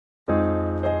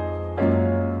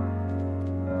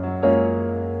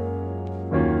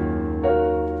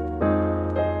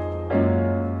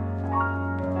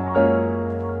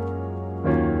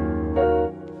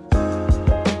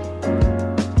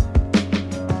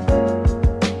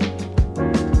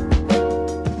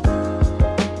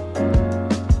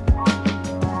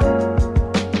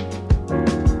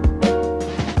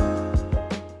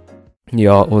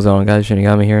Yo, what's going on, guys?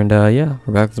 Shinigami here, and yeah,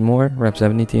 we're back with some more Rep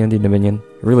 70 Tiandi Dominion.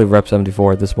 Really Rep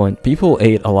 74 at this point. People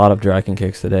ate a lot of dragon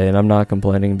kicks today, and I'm not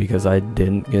complaining because I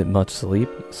didn't get much sleep.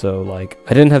 So, like,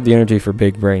 I didn't have the energy for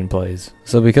big brain plays.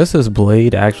 So because this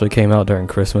blade actually came out during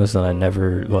Christmas and I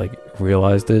never, like,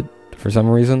 realized it for some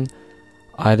reason,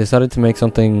 I decided to make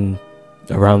something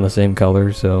around the same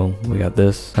color. So we got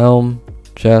this helm,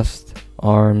 chest,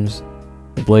 arms,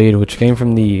 the blade, which came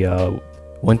from the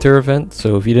winter event.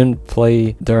 So if you didn't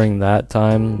play during that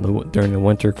time, during the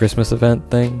winter Christmas event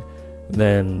thing,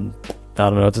 then I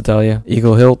don't know what to tell you.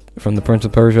 Eagle hilt from the Prince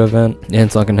of Persia event,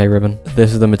 and sunken hay ribbon.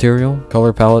 This is the material.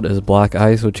 Color palette is black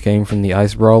ice, which came from the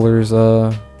Ice Brawlers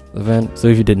event. So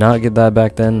if you did not get that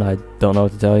back then, I don't know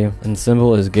what to tell you. And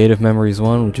symbol is Gate of Memories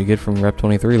 1, which you get from Rep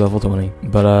 23 level 20.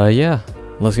 But yeah,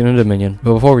 let's get into Dominion.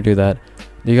 But before we do that,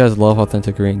 do you guys love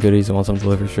authentic Korean goodies and want some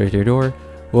delivered straight to your door?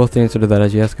 Well, if the answer to that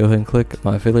is yes, go ahead and click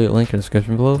my affiliate link in the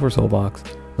description below for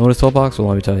Soulbox. And what is Soulbox? Well,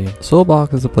 let me tell you.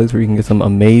 Soulbox is a place where you can get some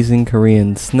amazing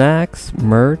Korean snacks,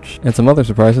 merch, and some other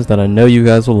surprises that I know you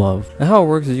guys will love. And how it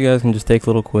works is you guys can just take a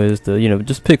little quiz to,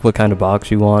 just pick what kind of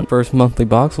box you want. First monthly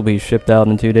box will be shipped out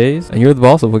in 2 days, and you're the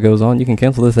boss of what goes on. You can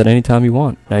cancel this at any time you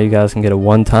want. Now you guys can get a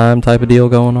one-time type of deal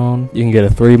going on. You can get a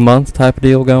 3-month type of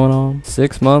deal going on.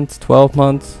 6 months, 12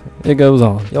 months. It goes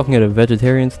on. Y'all can get a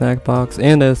vegetarian snack box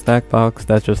and a snack box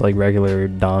that's just like regular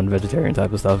non-vegetarian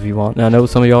type of stuff if you want. Now I know what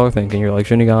some of y'all are thinking. You're like,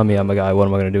 Shinigami, I'm a guy. What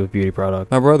am I going to do with beauty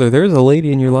products? My brother, there's a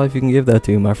lady in your life you can give that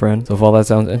to, my friend. So if all that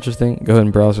sounds interesting, go ahead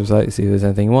and browse her site, see if there's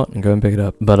anything you want, and go ahead and pick it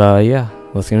up. But yeah,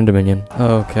 let's get into Dominion.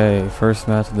 Okay, first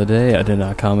match of the day. I did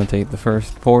not commentate the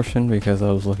first portion because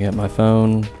I was looking at my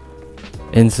phone.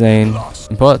 Insane.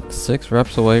 But 6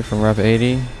 reps away from Rep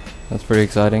 80. That's pretty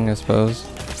exciting, I suppose.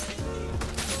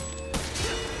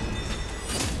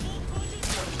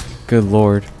 Good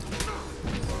lord.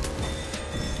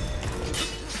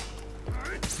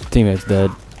 Teammate's dead.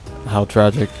 How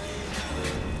tragic.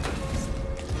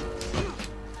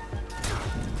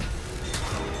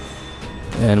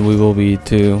 And we will be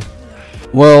too.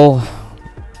 Well,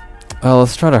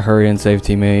 let's try to hurry and save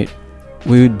teammate.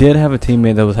 We did have a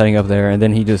teammate that was heading up there, and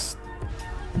then he just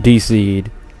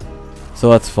DC'd. So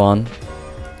that's fun.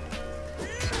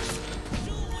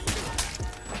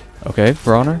 Okay,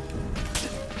 for honor.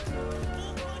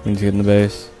 We need to get in the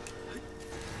base.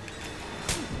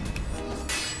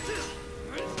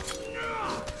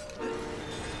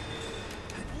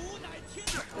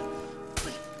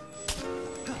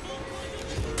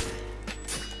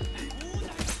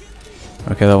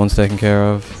 Okay, that one's taken care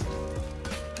of.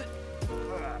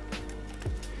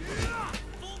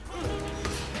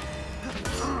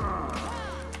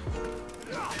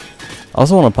 I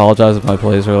also want to apologize if my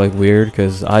plays are like weird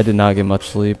because I did not get much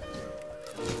sleep.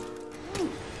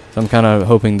 So I'm kind of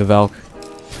hoping the Valk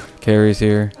carries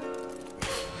here.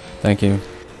 Thank you.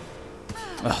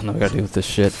 Oh, now we gotta deal with this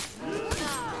shit.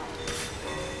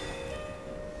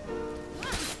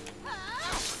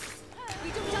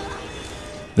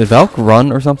 Did Valk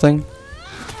run or something?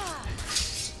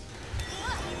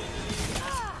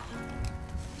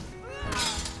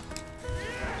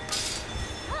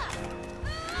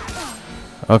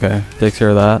 Okay, takes care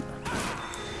of that.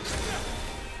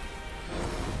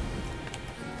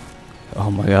 Oh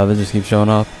my god, they just keep showing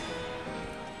up.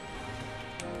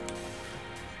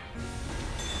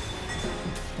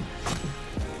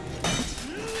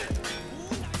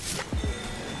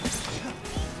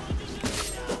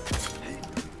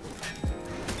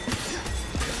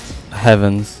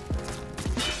 Heavens.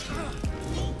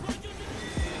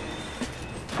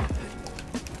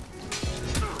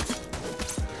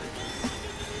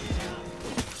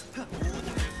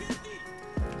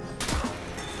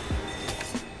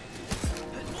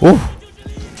 Woo.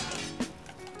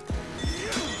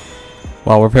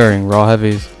 Wow, we're pairing raw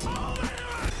heavies.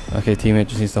 Okay, teammate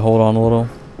just needs to hold on a little.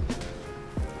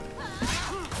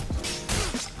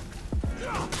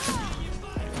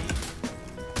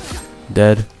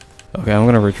 Dead. Okay, I'm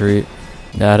gonna retreat.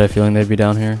 Yeah, I had a feeling they'd be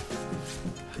down here.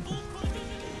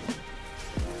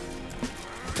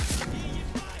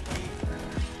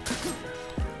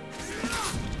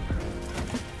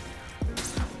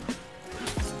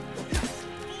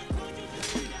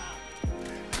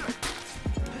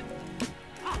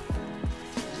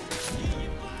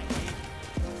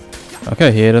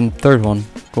 Okay, he hit in the third one.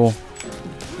 Cool.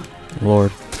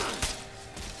 Lord.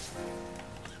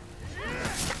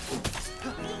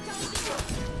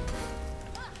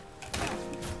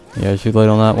 Yeah, too late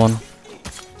on that one.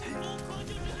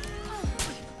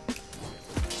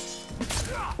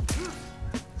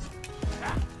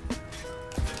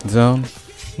 Zone?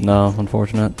 No,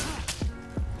 unfortunate.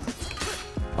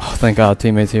 Oh, thank God,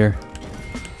 teammates here.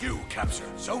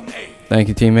 Thank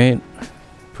you, teammate.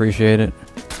 Appreciate it.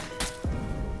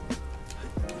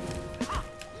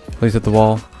 Please hit the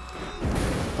wall.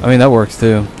 I mean, that works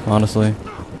too, honestly.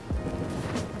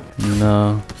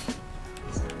 No.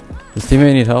 Does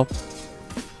teammate need help?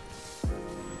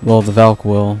 Well, the Valk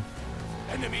will.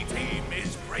 Enemy team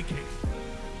is breaking.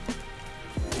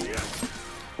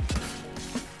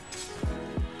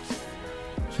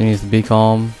 She needs to be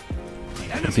calm,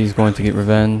 because he's going to get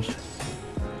revenge.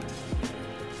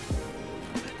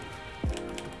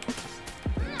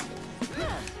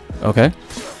 Okay.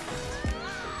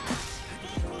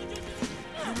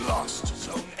 You lost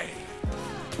zone A.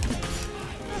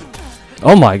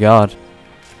 Oh my god.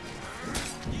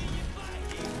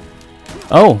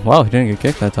 Oh, wow, he didn't get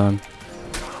kicked that time.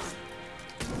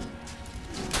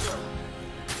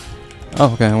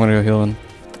 Oh, okay, I'm gonna go heal him.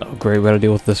 Oh, great, we gotta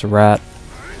deal with this rat.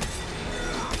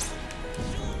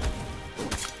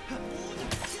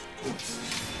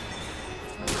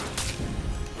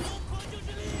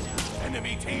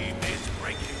 Enemy team is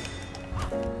breaking.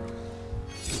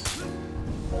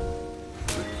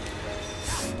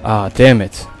 Ah, damn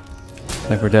it.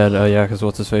 I think we're dead. Oh yeah, because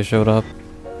what's his face showed up.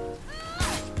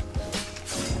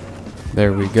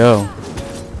 There we go.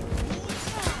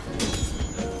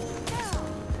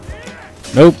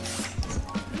 Nope.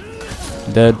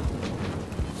 Dead.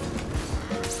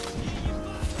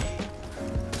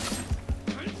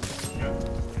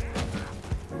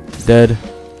 Dead.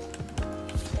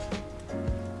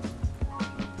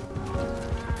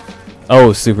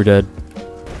 Oh, super dead.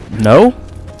 No?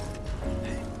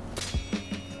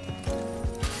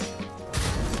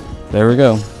 There we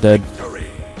go. Dead.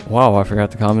 Wow, I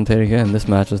forgot to commentate again. This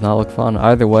match does not look fun.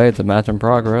 Either way, it's a match in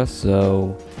progress,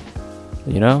 so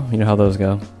you know how those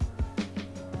go.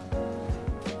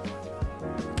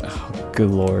 Oh, good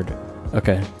lord.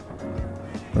 Okay.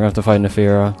 We're gonna have to fight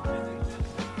Nefira.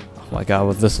 Oh my god,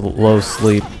 with this low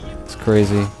sleep, it's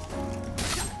crazy.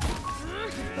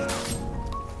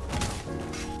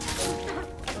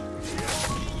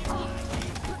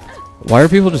 Why are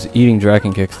people just eating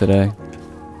dragon kicks today?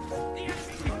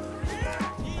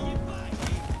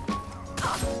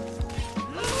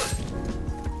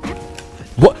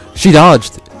 What? She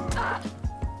dodged!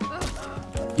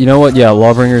 You know what? Yeah,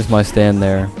 Lawbringer's my stand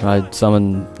there. I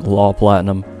summon Law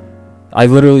Platinum. I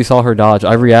literally saw her dodge.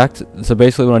 I react. So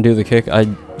basically when I do the kick, I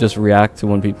just react to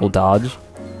when people dodge.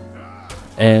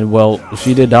 And, well,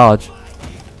 she did dodge.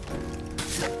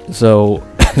 So,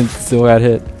 still got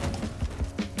hit.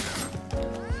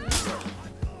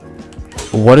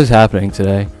 What is happening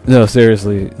today? No,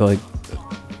 seriously, like,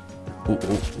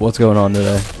 what's going on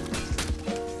today?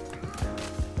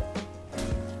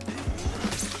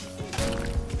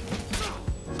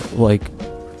 Like,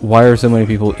 why are so many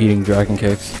people eating dragon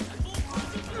kicks?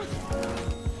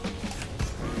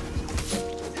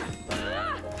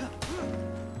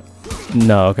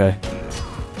 No, okay.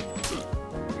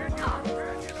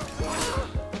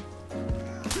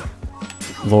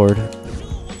 Lord.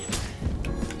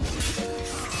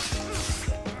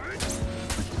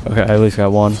 Okay, I at least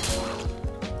got one.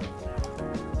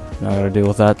 Now I gotta deal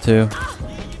with that too.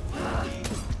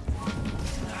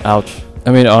 Ouch.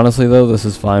 I mean, honestly though, this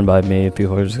is fine by me.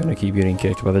 People are just gonna keep getting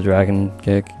kicked by the dragon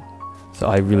kick. So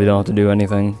I really don't have to do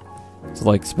anything. It's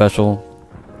like special.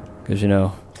 Because, you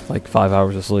know, like 5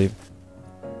 hours of sleep.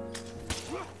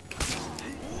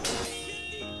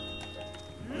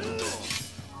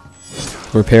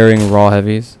 Repairing raw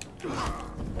heavies.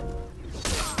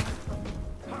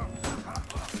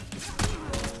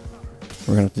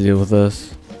 We're gonna have to deal with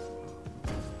this.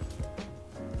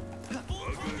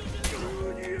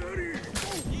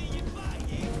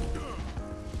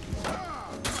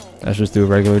 Let's just do a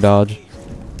regular dodge.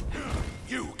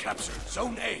 You captured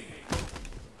zone A.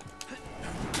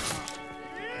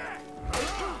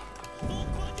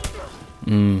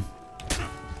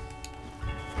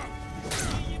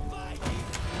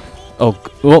 Oh,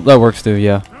 well, that works too,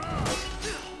 yeah.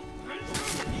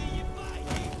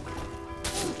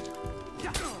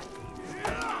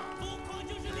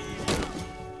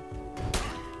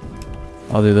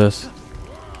 I'll do this.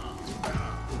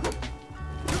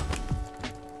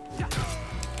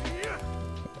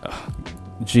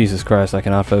 Jesus Christ, I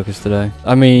cannot focus today.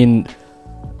 I mean,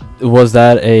 was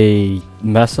that a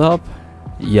mess up?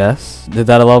 Yes. Did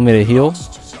that allow me to heal?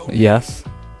 Yes.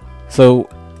 So,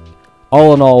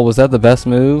 all in all, was that the best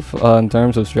move in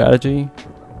terms of strategy?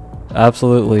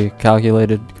 Absolutely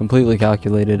calculated, completely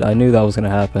calculated. I knew that was going to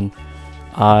happen.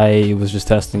 I was just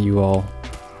testing you all.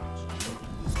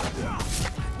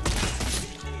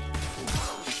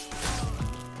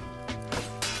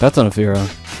 That's unfair.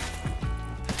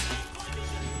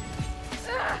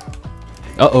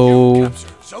 Uh-oh.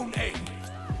 Captured Zone A.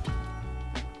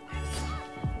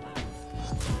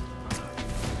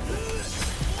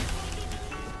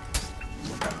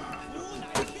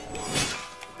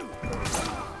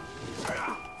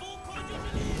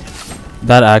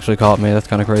 That actually caught me. That's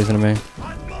kind of crazy to me.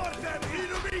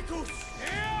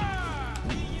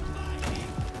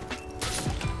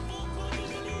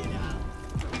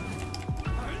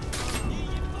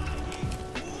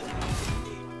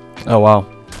 Oh, wow.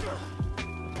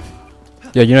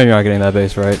 Yeah, you know you're not getting that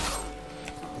base, right?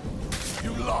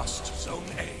 You lost Zone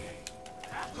A.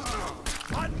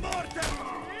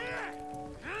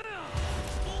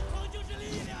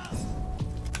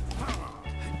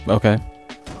 Okay.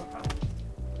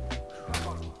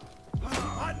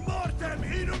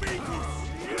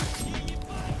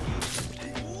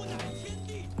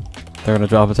 They're gonna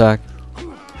drop attack.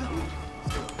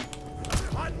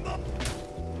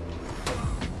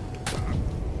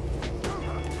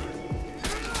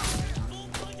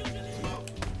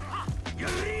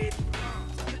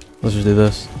 Let's just do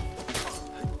this.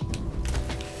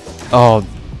 Oh,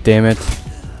 damn it.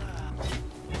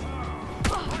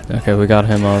 Okay, we got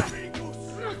him up.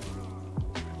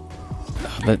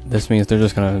 This means they're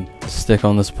just gonna stick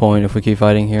on this point if we keep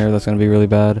fighting here. That's gonna be really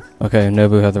bad. Okay,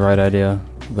 Nobu had the right idea,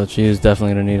 but she is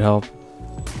definitely gonna need help.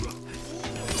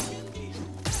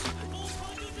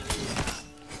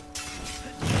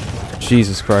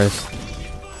 Jesus Christ.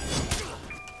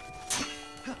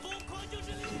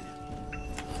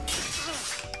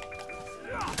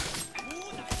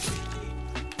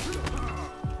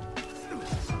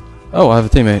 Oh, I have a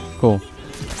teammate. Cool.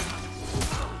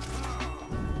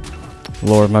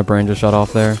 Lord, my brain just shut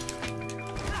off there.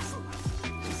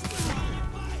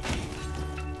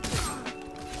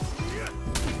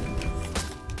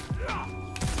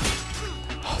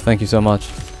 Oh, thank you so much.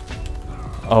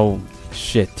 Oh,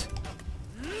 shit.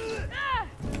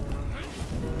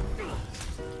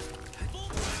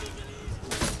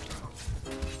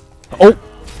 Oh!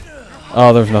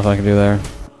 Oh, there's nothing I can do there.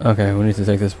 Okay, we need to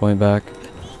take this point back.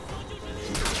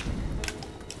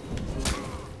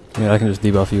 Yeah, I can just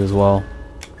debuff you as well.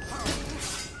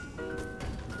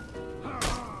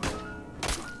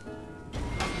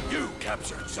 You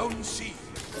captured Zone C.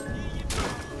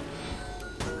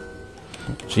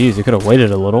 Jeez, you could have waited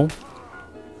a little.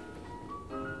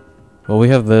 Well, we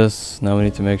have this. Now we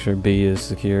need to make sure B is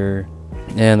secure.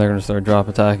 And they're going to start drop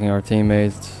attacking our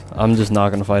teammates. I'm just not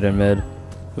going to fight in mid.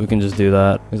 We can just do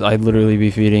that. Because I'd literally be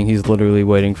feeding. He's literally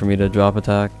waiting for me to drop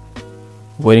attack.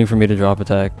 Waiting for me to drop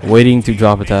attack. Waiting to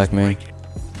drop attack me.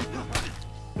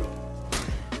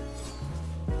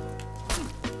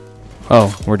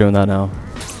 Oh, we're doing that now.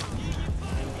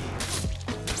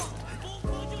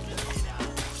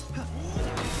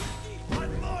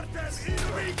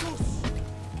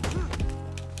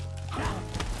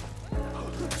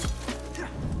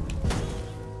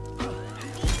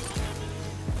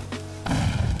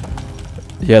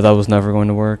 Yeah, that was never going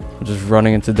to work. We're just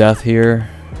running into death here.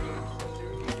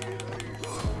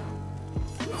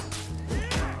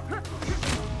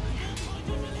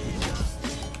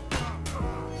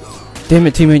 Damn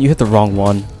it, teammate, you hit the wrong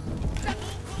one.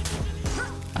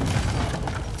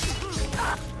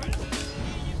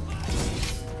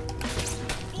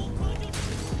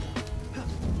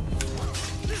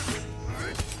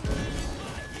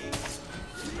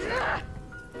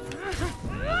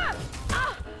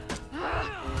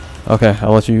 Okay,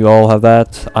 I'll let you all have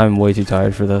that. I'm way too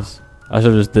tired for this. I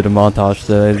should have just did a montage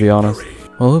today, to be honest.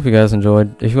 Well, I hope you guys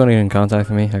enjoyed. If you want to get in contact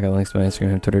with me, I got links to my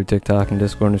Instagram, Twitter, TikTok, and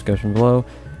Discord in the description below.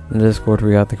 In the Discord,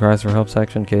 we got the cries for help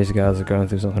section in case you guys are going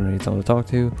through something and need someone to talk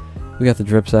to. We got the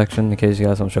drip section in case you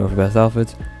guys want to show off your best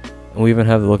outfits. And we even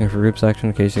have the looking for group section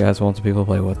in case you guys want some people to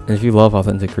play with. And if you love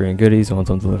authentic Korean goodies and want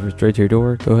them delivered straight to your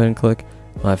door, go ahead and click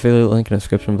my affiliate link in the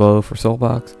description below for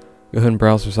Soulbox. Go ahead and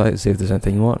browse their site and see if there's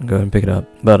anything you want and go ahead and pick it up.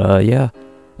 But yeah,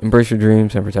 embrace your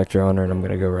dreams and protect your honor, and I'm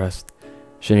gonna go rest.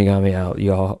 Shinigami out,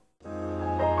 y'all.